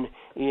on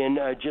in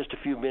just a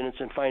few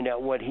minutes and find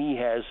out what he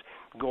has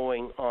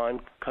going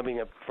on coming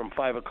up from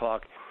 5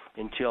 o'clock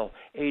until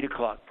 8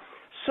 o'clock.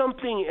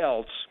 Something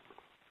else,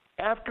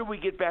 after we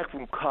get back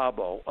from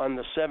Cabo on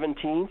the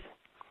 17th,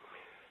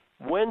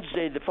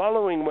 Wednesday, the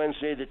following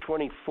Wednesday, the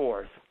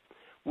 24th,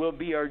 will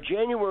be our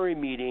January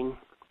meeting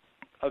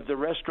of the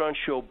Restaurant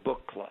Show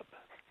Book Club.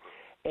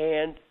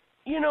 And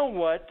you know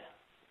what?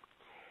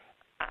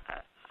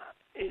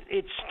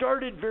 it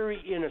started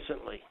very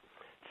innocently.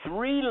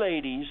 3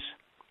 ladies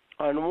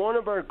on one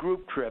of our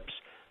group trips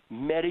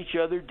met each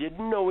other,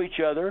 didn't know each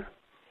other,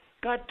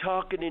 got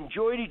talking,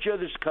 enjoyed each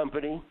other's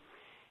company,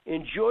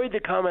 enjoyed the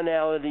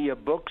commonality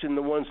of books and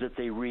the ones that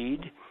they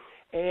read,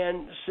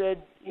 and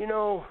said,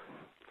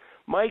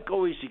 Mike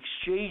always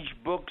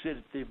exchanged books at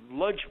the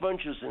lunch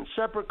bunches and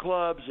supper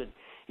clubs, and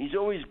he's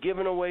always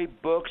giving away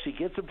books. He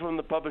gets them from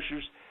the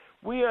publishers.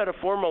 We ought to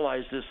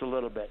formalize this a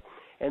little bit.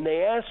 And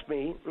they asked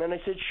me, and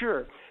I said,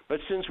 sure. But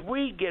since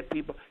we get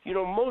people,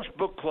 most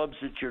book clubs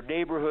at your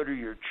neighborhood or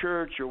your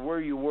church or where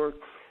you work,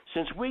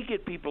 since we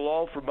get people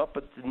all from up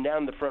and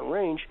down the Front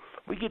Range,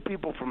 we get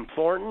people from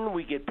Thornton,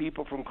 we get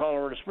people from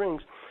Colorado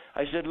Springs.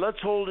 I said, let's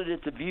hold it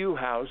at the View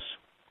House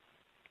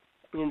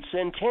in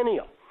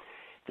Centennial.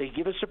 They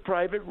give us a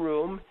private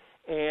room,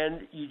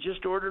 and you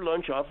just order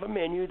lunch off a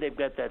menu. They've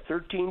got that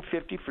 $13.50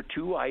 for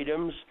 2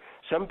 items.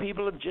 Some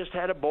people have just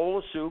had a bowl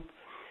of soup,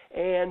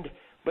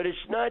 but it's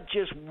not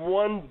just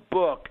one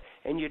book,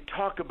 and you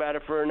talk about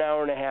it for an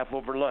hour and a half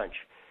over lunch.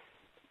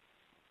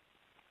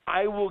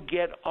 I will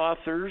get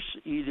authors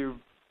either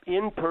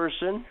in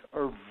person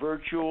or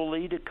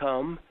virtually to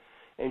come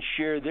and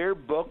share their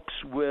books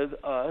with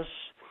us.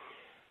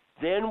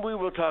 Then we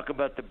will talk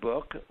about the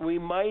book. We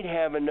might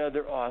have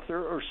another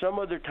author or some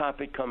other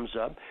topic comes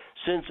up.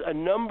 Since a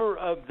number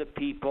of the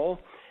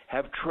people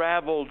have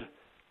traveled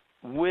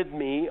with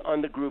me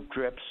on the group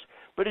trips,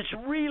 but it's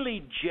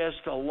really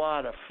just a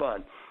lot of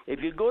fun.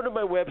 If you go to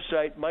my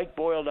website,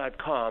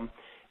 MikeBoyle.com,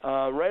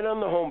 right on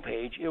the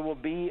homepage, it will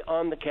be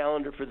on the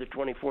calendar for the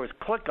 24th.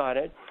 Click on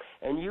it,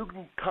 and you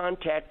can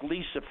contact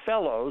Lisa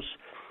Fellows,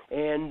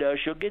 and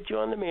she'll get you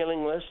on the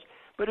mailing list.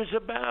 But it's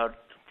about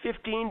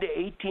 15 to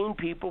 18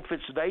 people,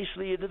 fits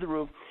nicely into the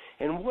room.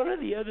 And one of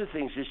the other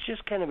things that's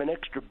just kind of an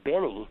extra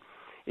penny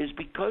is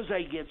because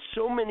I get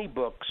so many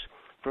books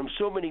from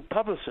so many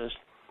publicists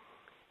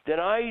that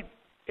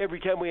every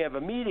time we have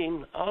a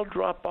meeting, I'll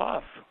drop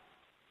off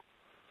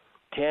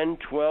 10,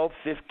 12,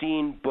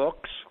 15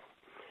 books.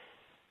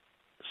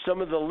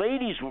 Some of the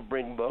ladies will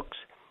bring books,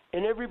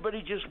 and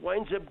everybody just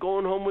winds up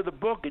going home with a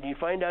book, and you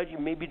find out you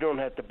maybe don't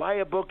have to buy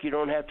a book, you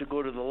don't have to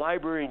go to the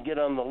library and get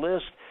on the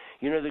list.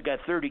 They've got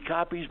 30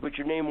 copies, but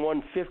your name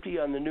 150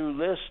 on the new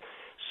list.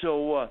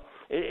 So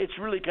it's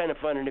really kind of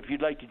fun, and if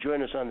you'd like to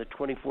join us on the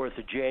 24th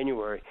of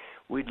January,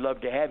 we'd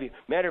love to have you.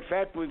 Matter of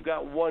fact, we've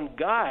got one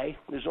guy.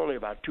 There's only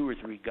about 2 or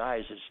 3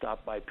 guys that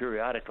stop by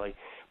periodically,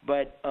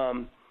 but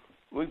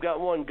we've got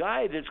one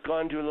guy that's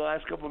gone to the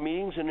last couple of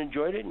meetings and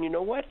enjoyed it, and you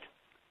know what?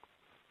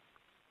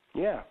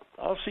 Yeah,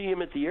 I'll see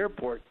him at the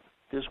airport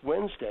this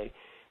Wednesday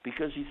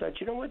because he thought,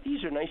 you know what,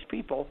 these are nice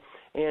people.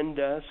 And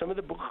some of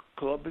the book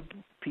club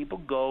people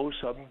go,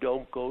 some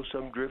don't go,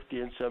 some drift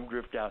in, some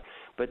drift out.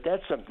 But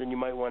that's something you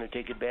might want to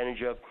take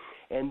advantage of.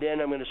 And then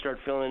I'm going to start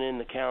filling in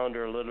the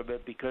calendar a little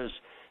bit because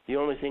the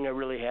only thing I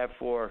really have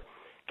for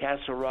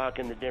Castle Rock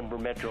and the Denver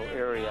metro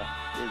area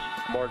is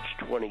March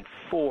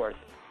 24th,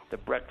 the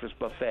breakfast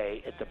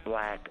buffet at the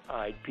Black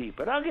Eyed Pea.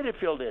 But I'll get it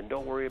filled in.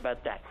 Don't worry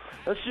about that.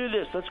 Let's do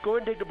this. Let's go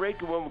ahead and take a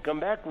break, and when we come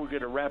back, we're going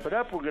to wrap it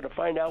up. We're going to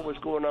find out what's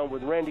going on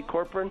with Randy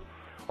Corcoran,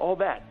 all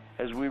that,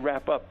 as we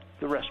wrap up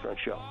the restaurant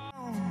show.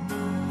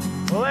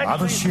 Well,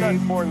 actually, it's not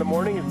 4 in the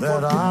morning. It's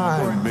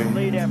 4:54 in the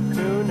late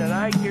afternoon, and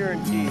I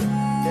guarantee you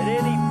that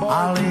any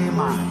bar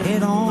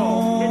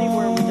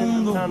anywhere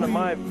within the sound of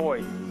my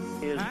voice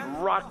is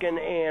rocking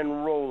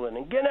and rolling.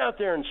 And get out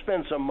there and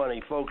spend some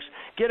money, folks.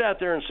 Get out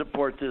there and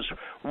support this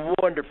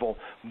wonderful,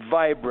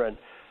 vibrant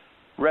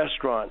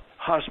restaurant,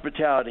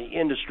 hospitality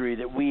industry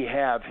that we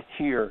have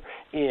here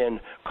in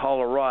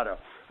Colorado.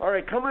 All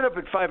right, coming up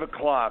at 5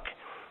 o'clock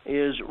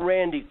is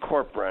Randy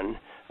Corcoran.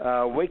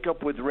 Wake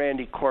Up with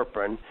Randy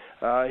Corcoran.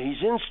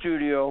 He's in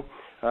studio.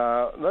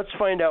 Let's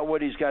find out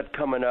what he's got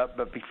coming up.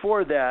 But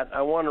before that,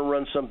 I want to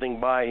run something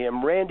by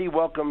him. Randy,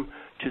 welcome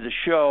to the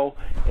show,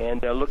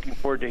 and looking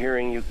forward to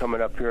hearing you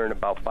coming up here in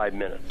about 5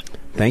 minutes.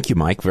 Thank you,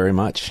 Mike, very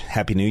much.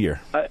 Happy New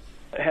Year.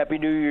 Happy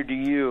New Year to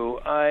you.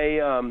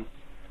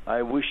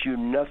 I wish you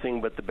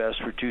nothing but the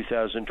best for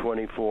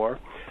 2024.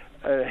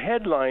 A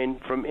headline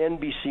from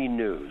NBC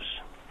News.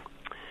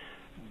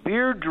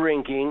 Beer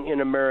drinking in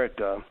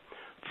America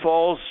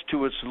falls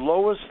to its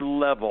lowest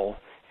level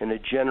in a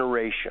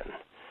generation.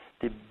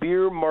 The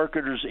Beer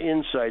Marketers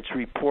Insights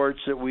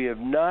reports that we have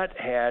not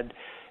had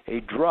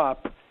a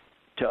drop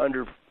to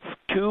under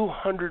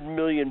 200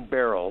 million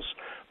barrels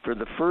for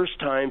the first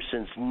time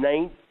since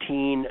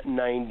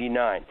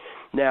 1999.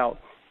 Now,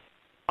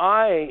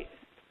 I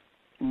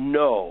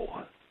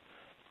know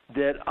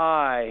that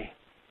I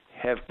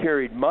have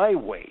carried my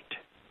weight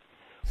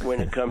when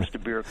it comes to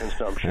beer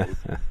consumption,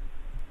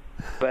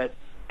 but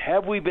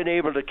have we been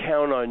able to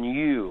count on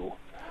you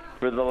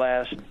for the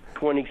last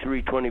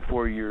 23,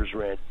 24 years,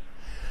 Rand?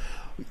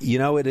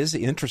 It is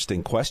an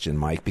interesting question,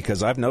 Mike,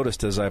 because I've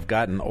noticed as I've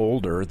gotten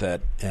older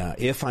that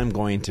if I'm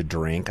going to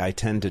drink, I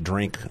tend to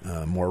drink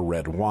more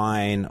red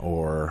wine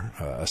or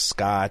a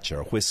scotch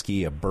or a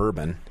whiskey, a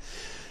bourbon.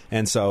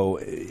 And so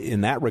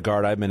in that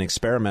regard, I've been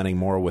experimenting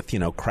more with,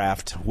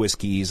 craft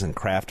whiskeys and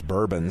craft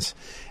bourbons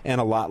and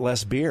a lot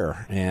less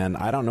beer. And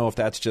I don't know if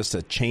that's just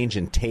a change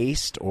in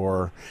taste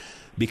or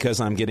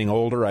because I'm getting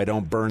older, I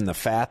don't burn the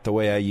fat the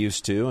way I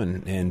used to,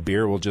 and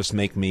beer will just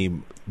make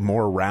me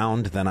more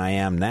round than I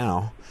am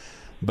now.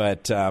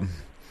 But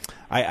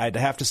I'd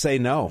have to say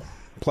no.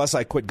 Plus,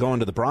 I quit going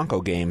to the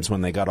Bronco games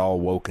when they got all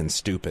woke and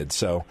stupid.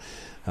 So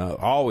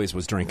always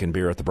was drinking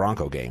beer at the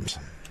Bronco games.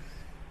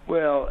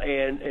 Well,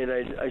 and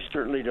I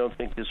certainly don't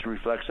think this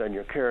reflects on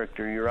your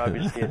character. You're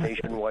obviously a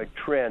nationwide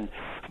trend.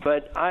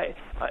 But I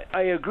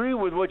agree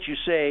with what you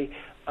say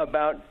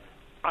about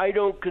I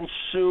don't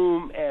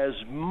consume as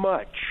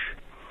much.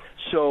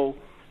 So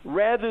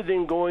rather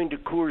than going to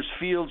Coors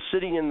Field,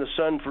 sitting in the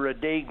sun for a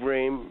day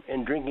game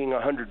and drinking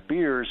 100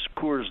 beers,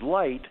 Coors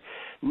Light,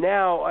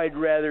 now I'd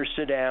rather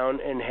sit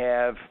down and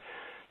have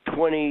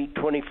 20,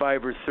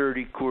 25, or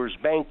 30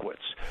 Coors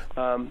Banquets.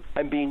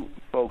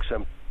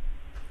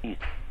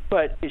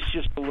 But it's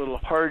just a little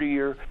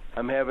heartier.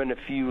 I'm having a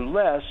few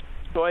less.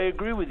 So I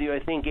agree with you. I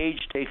think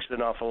age takes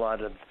an awful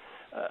lot of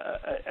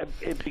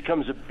it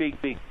becomes a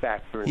big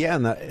factor. Yeah,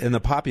 and the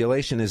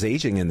population is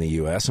aging in the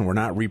U.S., and we're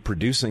not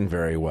reproducing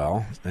very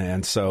well.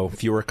 And so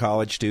fewer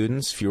college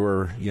students,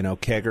 fewer,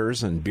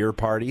 keggers and beer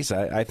parties.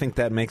 I think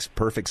that makes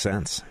perfect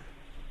sense.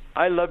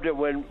 I loved it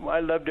when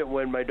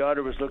my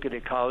daughter was looking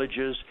at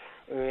colleges,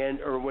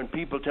 or when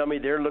people tell me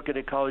they're looking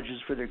at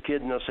colleges for their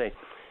kid, and they'll say,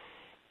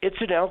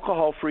 "It's an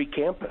alcohol-free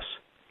campus."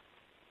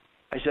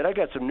 I said, I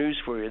got some news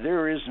for you.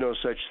 There is no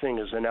such thing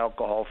as an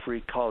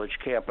alcohol-free college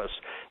campus.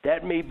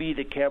 That may be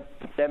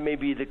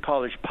the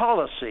college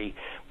policy,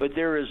 but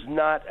there is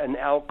not an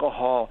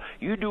alcohol.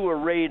 You do a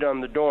raid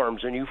on the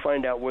dorms, and you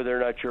find out whether or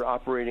not you're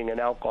operating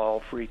an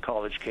alcohol-free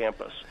college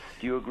campus.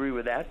 Do you agree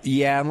with that?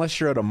 Yeah, unless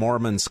you're at a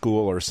Mormon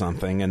school or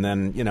something. And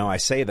then, I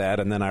say that,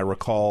 and then I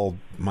recall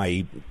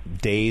my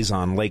days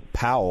on Lake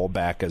Powell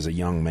back as a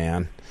young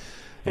man.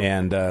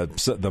 And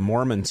so the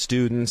Mormon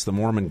students, the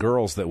Mormon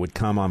girls that would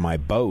come on my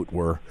boat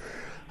were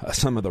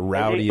some of the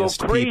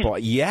rowdiest people.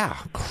 Yeah,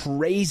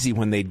 crazy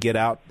when they'd get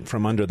out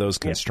from under those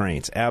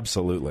constraints. Yeah.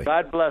 Absolutely.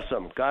 God bless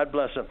them. God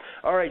bless them.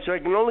 All right, so I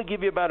can only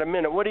give you about a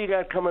minute. What do you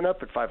got coming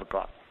up at 5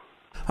 o'clock?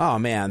 Oh,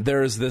 man,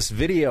 there's this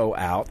video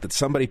out that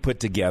somebody put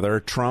together.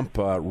 Trump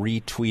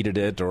retweeted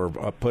it or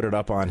put it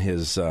up on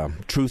his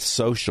Truth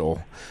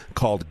Social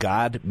called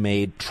God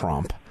Made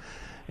Trump.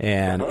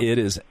 And it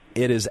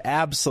is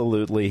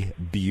absolutely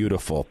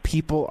beautiful.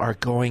 People are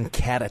going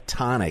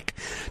catatonic.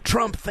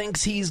 Trump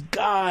thinks he's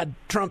God.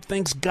 Trump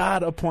thinks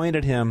God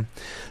appointed him.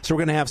 So we're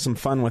going to have some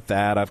fun with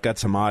that. I've got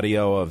some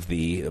audio of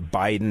the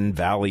Biden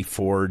Valley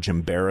Forge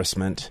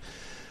embarrassment,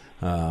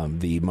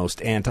 the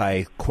most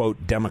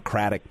anti-quote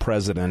democratic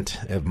president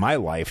of my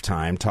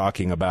lifetime,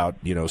 talking about,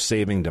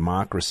 saving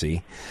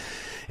democracy.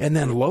 And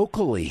then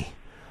locally,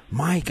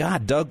 my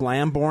God, Doug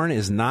Lamborn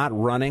is not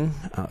running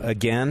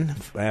again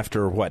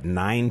after,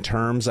 9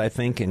 terms, I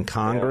think, in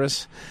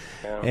Congress.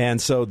 Yeah.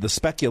 And so the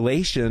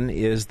speculation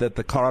is that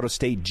the Colorado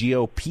State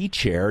GOP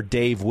chair,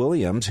 Dave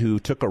Williams, who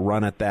took a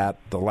run at that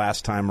the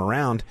last time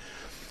around,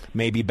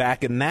 may be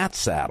back in that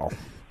saddle.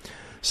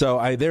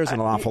 So there's an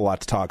awful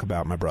lot to talk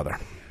about, my brother.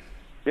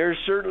 There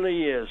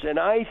certainly is. And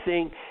I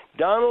think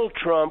Donald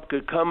Trump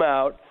could come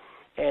out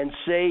and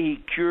say he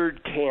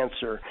cured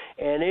cancer,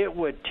 and it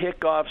would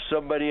tick off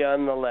somebody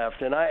on the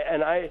left. And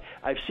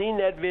I've seen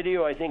that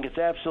video. I think it's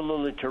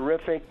absolutely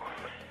terrific.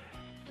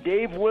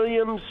 Dave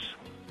Williams,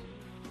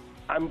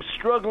 I'm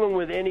struggling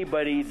with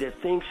anybody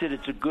that thinks that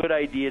it's a good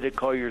idea to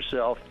call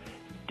yourself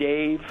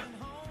Dave.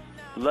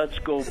 Let's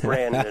go,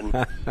 Brandon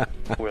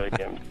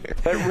Williams.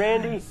 But,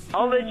 Randy,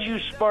 I'll let you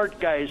smart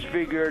guys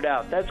figure it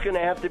out. That's going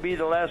to have to be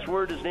the last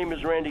word. His name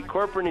is Randy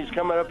Corcoran. He's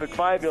coming up at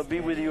 5. He'll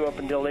be with you up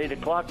until 8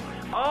 o'clock.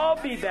 I'll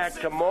be back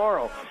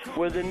tomorrow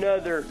with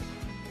another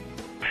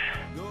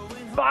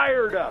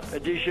fired-up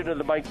edition of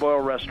the Mike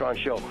Boyle Restaurant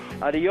Show.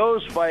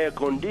 Adios, vaya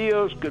con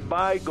Dios.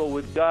 Goodbye. Go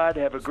with God.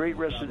 Have a great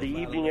rest of the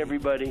evening,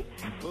 everybody.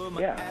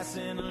 Yeah, it's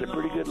a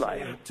pretty good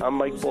life. I'm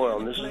Mike Boyle,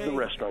 and this is the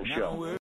Restaurant Show.